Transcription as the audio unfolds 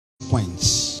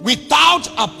consequence. Without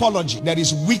apology, there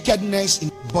is wickedness in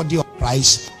the body of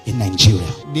Christ in Nigeria.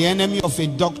 The enemy of a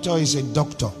doctor is a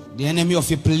doctor. The enemy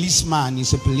of a policeman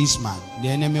is a policeman. The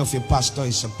enemy of a pastor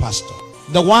is a pastor.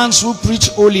 The ones who preach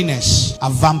holiness are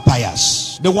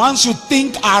vampires. The ones you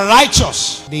think are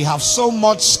righteous, they have so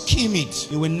much scheming,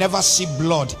 you will never see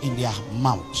blood in their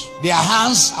mouth. Their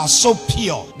hands are so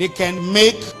pure, they can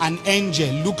make an angel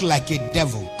look like a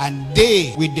devil, and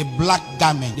they with the black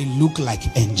garment, they look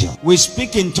like angel. We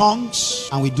speak in tongues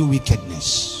and we do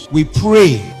wickedness. We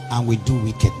pray and we do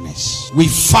wickedness. We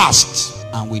fast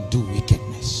and we do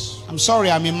wickedness. I'm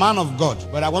sorry, I'm a man of God,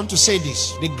 but I want to say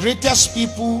this. The greatest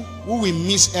people who will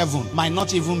miss heaven might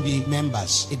not even be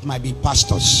members. It might be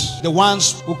pastors. The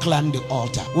ones who climb the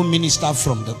altar, who minister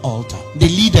from the altar. The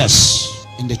leaders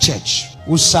in the church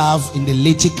who serve in the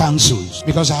laity councils.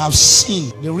 Because I have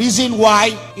seen the reason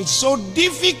why it's so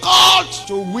difficult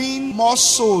to win more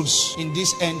souls in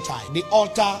this end time. The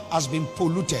altar has been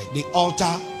polluted. The altar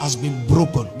has been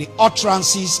broken. The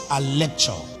utterances are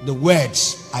lecture. The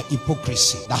words are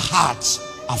hypocrisy. The hearts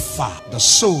are far. The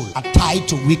soul are tied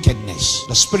to wickedness.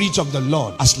 The spirit of the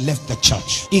Lord has left the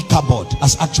church. Ichabod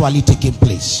has actually taken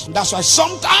place. That's why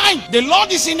sometimes the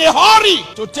Lord is in a hurry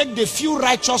to take the few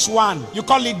righteous one. You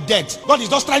call it death. God is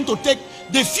just trying to take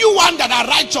the few one that are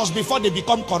righteous before they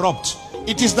become corrupt.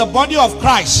 It is the body of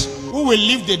Christ who will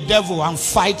leave the devil and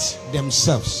fight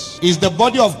themselves. It's the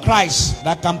body of Christ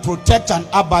that can protect an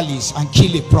herbalist and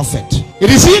kill a prophet. It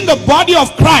is in the body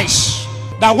of Christ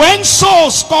that when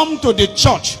souls come to the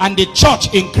church and the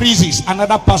church increases,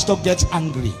 another pastor gets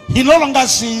angry. He no longer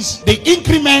sees the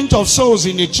increment of souls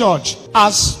in the church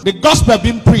as the gospel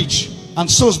being preached and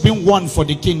souls being won for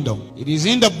the kingdom. It is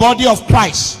in the body of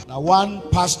Christ that one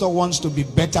pastor wants to be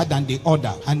better than the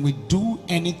other and will do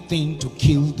anything to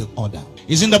kill the other.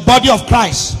 It's in the body of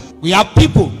Christ. We have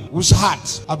people whose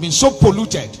hearts have been so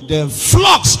polluted. The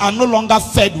flocks are no longer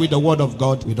fed with the word of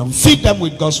God. We don't feed them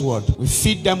with God's word. We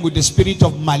feed them with the spirit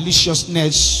of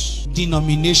maliciousness,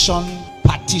 denomination,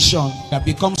 partition, that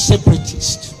becomes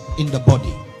separatist in the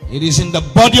body. It is in the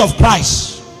body of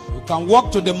Christ. You can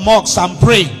walk to the mosques and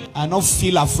pray and not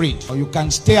feel afraid. Or you can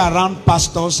stay around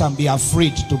pastors and be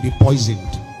afraid to be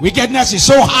poisoned. Wickedness is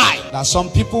so high that some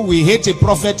people will hate a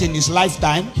prophet in his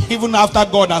lifetime. Even after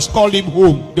God has called him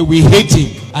home, they will hate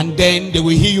him. And then they will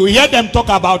hear them talk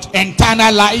about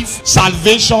eternal life,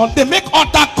 salvation. They make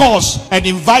altar calls and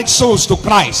invite souls to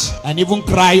Christ and even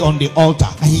cry on the altar.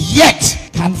 And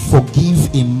yet can't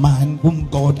forgive a man whom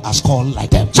God has called like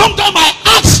them. Sometimes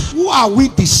I ask, who are we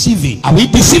deceiving? Are we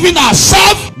deceiving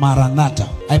ourselves? Maranatha.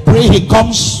 I pray he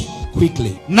comes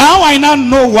quickly. Now I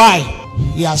know why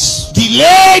he has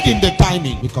delayed in the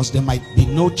timing, because there might be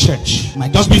no church. It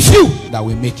might just be few that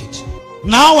will make it.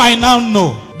 Now I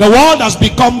know the world has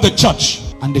become the church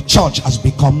and the church has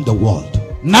become the world.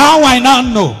 Now I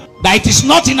know that it is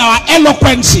not in our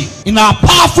eloquency, in our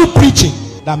powerful preaching,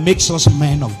 that makes us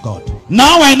men of God.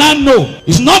 Now I know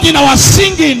it's not in our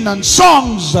singing and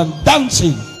songs and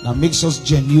dancing that makes us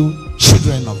genuine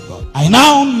children of God. I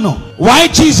now know why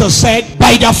Jesus said,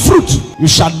 by their fruit you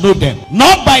shall know them.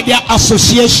 Not by their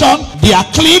association, their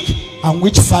clique, and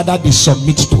which father they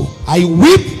submit to. I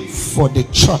weep for the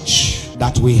church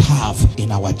that we have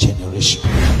in our generation.